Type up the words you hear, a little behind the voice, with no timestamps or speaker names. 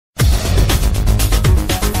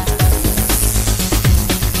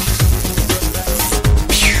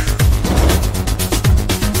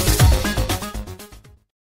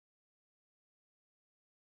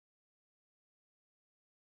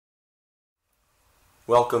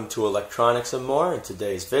Welcome to Electronics and More. In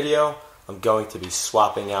today's video, I'm going to be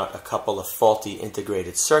swapping out a couple of faulty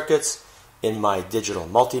integrated circuits in my digital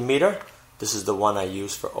multimeter. This is the one I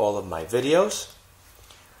use for all of my videos.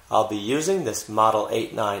 I'll be using this Model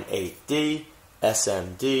 898D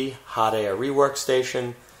SMD hot air rework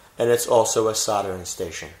station, and it's also a soldering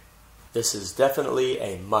station. This is definitely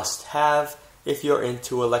a must-have if you're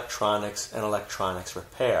into electronics and electronics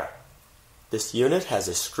repair. This unit has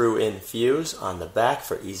a screw-in fuse on the back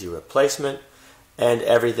for easy replacement, and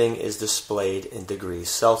everything is displayed in degrees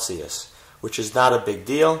Celsius, which is not a big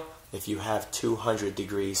deal. If you have 200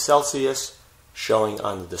 degrees Celsius showing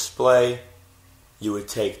on the display, you would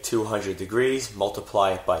take 200 degrees,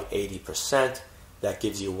 multiply it by 80%, that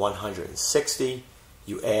gives you 160.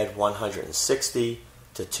 You add 160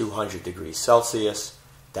 to 200 degrees Celsius,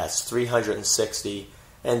 that's 360,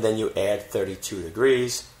 and then you add 32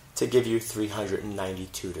 degrees to give you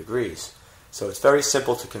 392 degrees. So it's very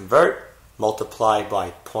simple to convert. Multiply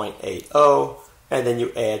by 0.80, and then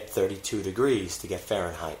you add 32 degrees to get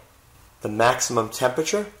Fahrenheit. The maximum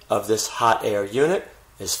temperature of this hot air unit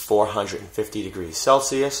is 450 degrees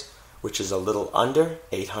Celsius, which is a little under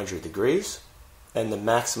 800 degrees. And the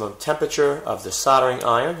maximum temperature of the soldering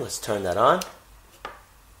iron, let's turn that on.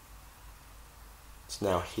 It's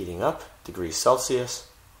now heating up, degrees Celsius.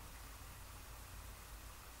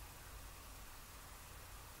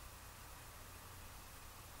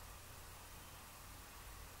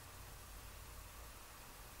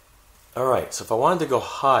 Alright, so if I wanted to go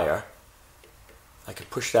higher, I could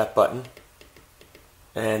push that button,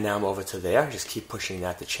 and now I'm over to there. Just keep pushing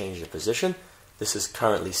that to change the position. This is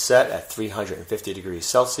currently set at 350 degrees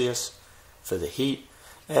Celsius for the heat,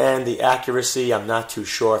 and the accuracy, I'm not too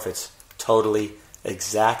sure if it's totally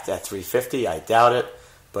exact at 350. I doubt it,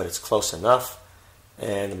 but it's close enough.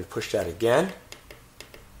 And let me push that again,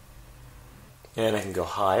 and I can go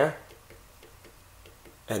higher.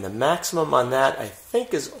 And the maximum on that, I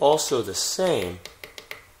think, is also the same.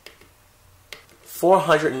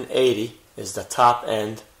 480 is the top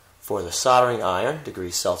end for the soldering iron,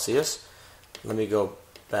 degrees Celsius. Let me go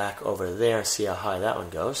back over there and see how high that one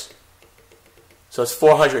goes. So it's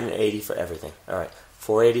 480 for everything. Alright,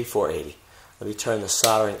 480, 480. Let me turn the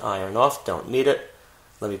soldering iron off, don't need it.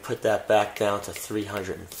 Let me put that back down to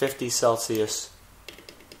 350 Celsius.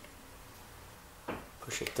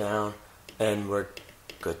 Push it down, and we're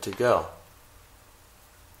good to go.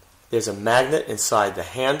 There's a magnet inside the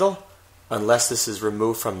handle. Unless this is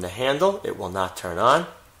removed from the handle, it will not turn on.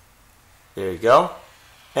 There you go.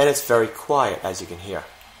 And it's very quiet, as you can hear.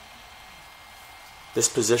 This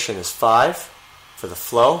position is 5 for the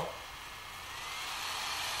flow.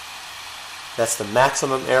 That's the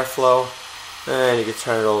maximum airflow. And you can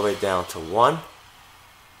turn it all the way down to 1.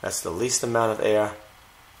 That's the least amount of air.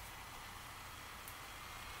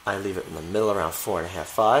 I leave it in the middle around 4.5,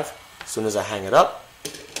 5. As soon as I hang it up,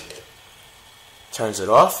 turns it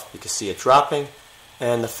off. You can see it dropping,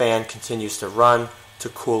 and the fan continues to run to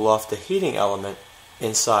cool off the heating element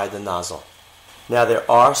inside the nozzle. Now there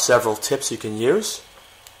are several tips you can use.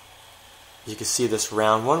 You can see this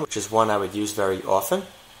round one, which is one I would use very often.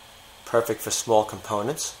 Perfect for small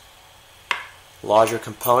components. Larger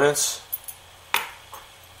components,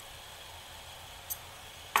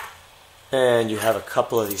 and you have a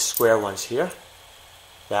couple of these square ones here.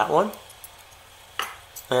 That one.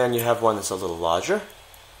 And you have one that's a little larger.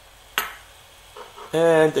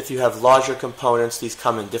 And if you have larger components, these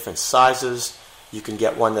come in different sizes. You can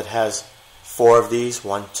get one that has 4 of these,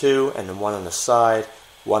 1, 2, and then one on the side,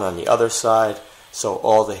 one on the other side. So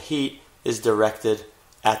all the heat is directed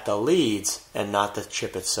at the leads and not the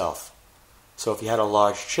chip itself. So if you had a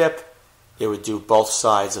large chip, it would do both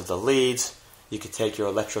sides of the leads. You could take your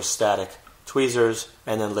electrostatic tweezers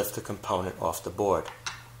and then lift the component off the board.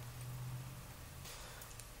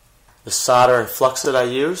 The solder and flux that I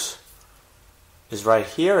use is right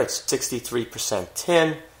here. It's 63%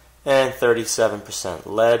 tin and 37%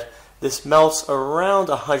 lead. This melts around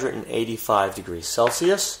 185 degrees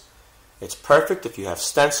Celsius. It's perfect if you have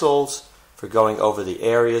stencils for going over the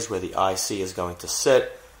areas where the IC is going to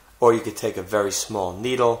sit, or you could take a very small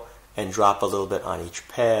needle and drop a little bit on each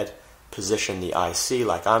pad, position the IC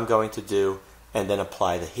like I'm going to do, and then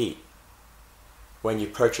apply the heat. When you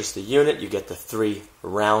purchase the unit, you get the 3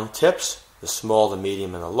 round tips, the small, the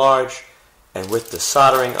medium, and the large. And with the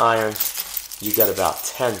soldering iron, you get about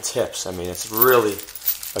 10 tips. I mean, it's really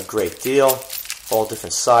a great deal. All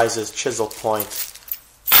different sizes, chisel point.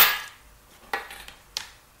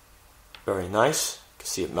 Very nice. You can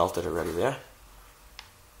see it melted already there.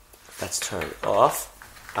 Let's turn it off.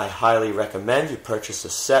 I highly recommend you purchase a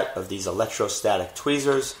set of these electrostatic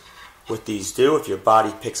tweezers What these do, if your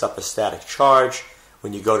body picks up a static charge,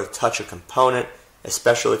 when you go to touch a component,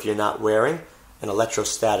 especially if you're not wearing an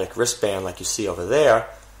electrostatic wristband like you see over there,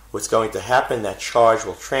 what's going to happen, that charge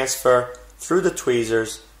will transfer through the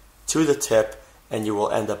tweezers to the tip, and you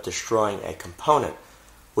will end up destroying a component.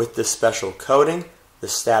 With this special coating, the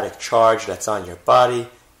static charge that's on your body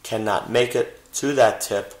cannot make it to that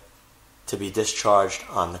tip to be discharged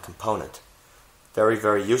on the component. Very,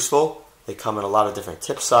 very useful. They come in a lot of different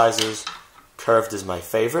tip sizes. Curved is my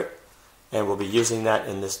favorite, and we'll be using that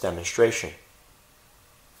in this demonstration.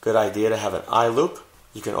 Good idea to have an eye loop.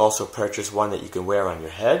 You can also purchase one that you can wear on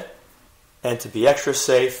your head. And to be extra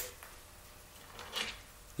safe,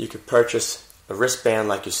 you could purchase a wristband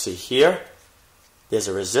like you see here. There's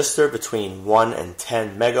a resistor between 1 and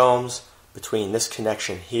 10 megohms between this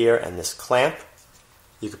connection here and this clamp.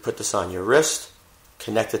 You could put this on your wrist,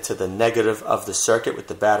 connect it to the negative of the circuit with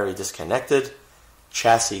the battery disconnected,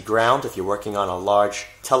 chassis ground if you're working on a large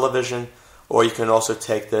television, or you can also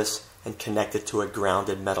take this and connect it to a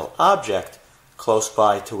grounded metal object close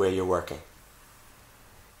by to where you're working.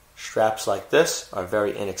 Straps like this are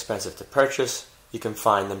very inexpensive to purchase. You can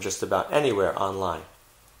find them just about anywhere online.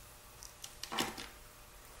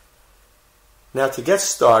 Now to get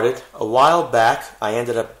started, a while back I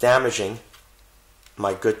ended up damaging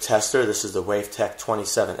my good tester. This is the WaveTech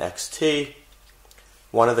 27XT.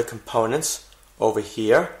 One of the components over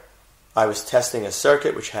here, I was testing a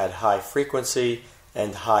circuit which had high frequency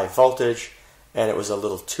and high voltage, and it was a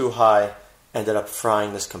little too high. Ended up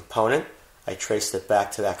frying this component. I traced it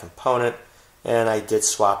back to that component, and I did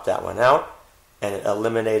swap that one out, and it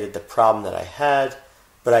eliminated the problem that I had.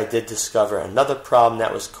 But I did discover another problem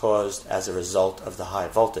that was caused as a result of the high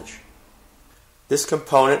voltage. This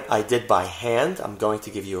component I did by hand. I'm going to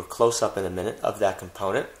give you a close-up in a minute of that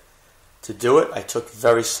component. To do it, I took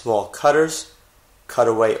very small cutters, cut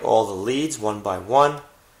away all the leads one by one,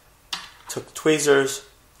 took tweezers,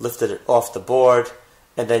 lifted it off the board,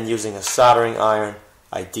 and then using a soldering iron,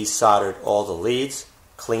 I desoldered all the leads,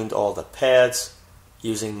 cleaned all the pads.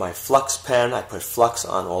 Using my flux pen, I put flux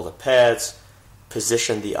on all the pads,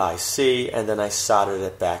 positioned the IC, and then I soldered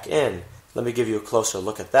it back in. Let me give you a closer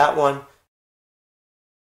look at that one.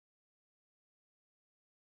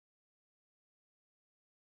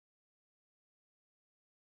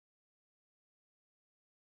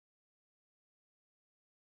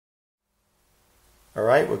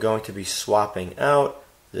 Alright, we're going to be swapping out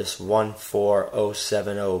this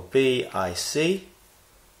 14070B IC.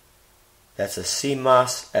 That's a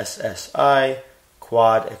CMOS SSI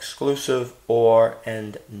quad exclusive OR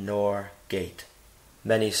and NOR gate.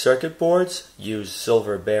 Many circuit boards use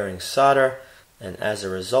silver bearing solder, and as a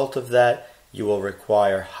result of that, you will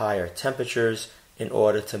require higher temperatures in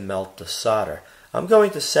order to melt the solder. I'm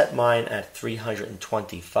going to set mine at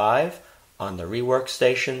 325 on the Rework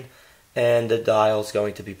station, and the dial is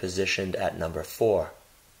going to be positioned at number 4.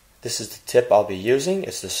 This is the tip I'll be using.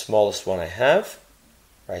 It's the smallest one I have,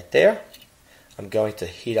 right there. I'm going to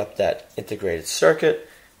heat up that integrated circuit,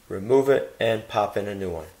 remove it, and pop in a new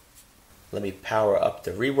one. Let me power up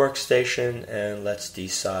the Rework station, and let's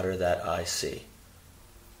desolder that IC.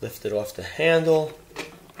 Lift it off the handle,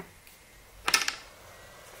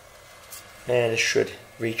 and it should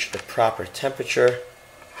reach the proper temperature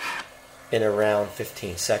in around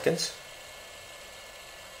 15 seconds.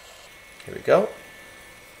 Here we go.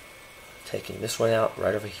 Taking this one out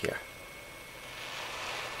right over here.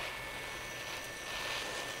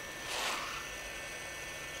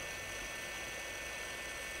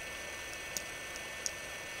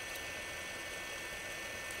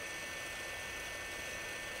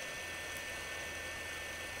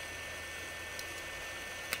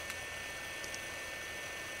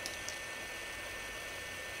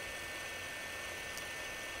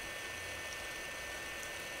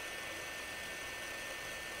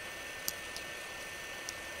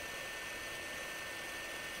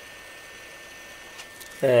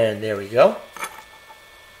 And there we go.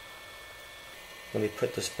 Let me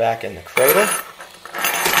put this back in the cradle.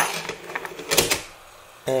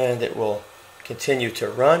 And it will continue to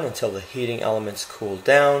run until the heating elements cool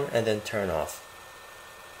down and then turn off.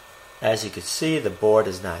 As you can see, the board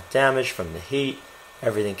is not damaged from the heat.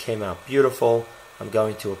 Everything came out beautiful. I'm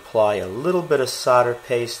going to apply a little bit of solder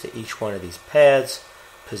paste to each one of these pads,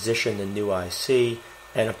 position the new IC,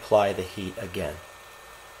 and apply the heat again.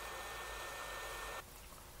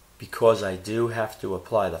 Because I do have to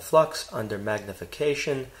apply the flux under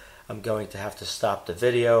magnification, I'm going to have to stop the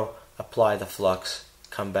video, apply the flux,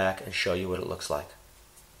 come back and show you what it looks like.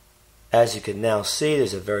 As you can now see,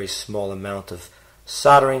 there's a very small amount of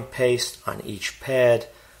soldering paste on each pad.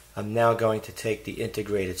 I'm now going to take the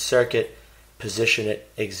integrated circuit, position it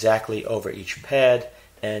exactly over each pad,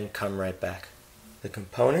 and come right back. The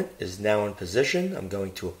component is now in position. I'm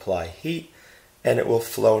going to apply heat, and it will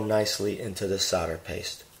flow nicely into the solder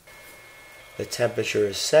paste. The temperature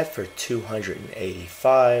is set for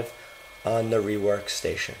 285 on the Rework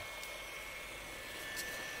station.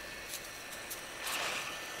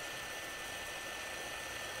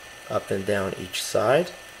 Up and down each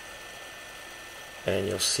side, and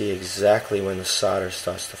you'll see exactly when the solder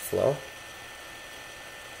starts to flow.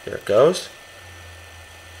 There it goes.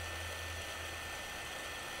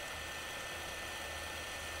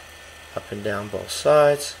 Up and down both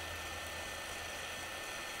sides.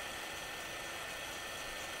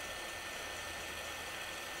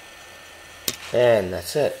 And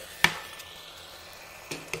that's it.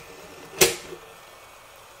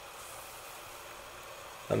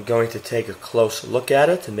 I'm going to take a close look at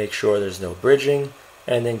it to make sure there's no bridging,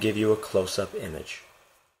 and then give you a close-up image.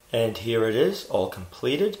 And here it is, all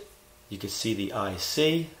completed. You can see the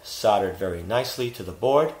IC soldered very nicely to the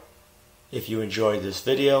board. If you enjoyed this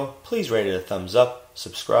video, please rate it a thumbs up,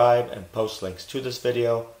 subscribe, and post links to this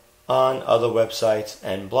video on other websites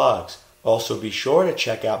and blogs. Also be sure to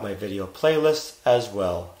check out my video playlists as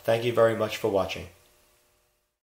well. Thank you very much for watching.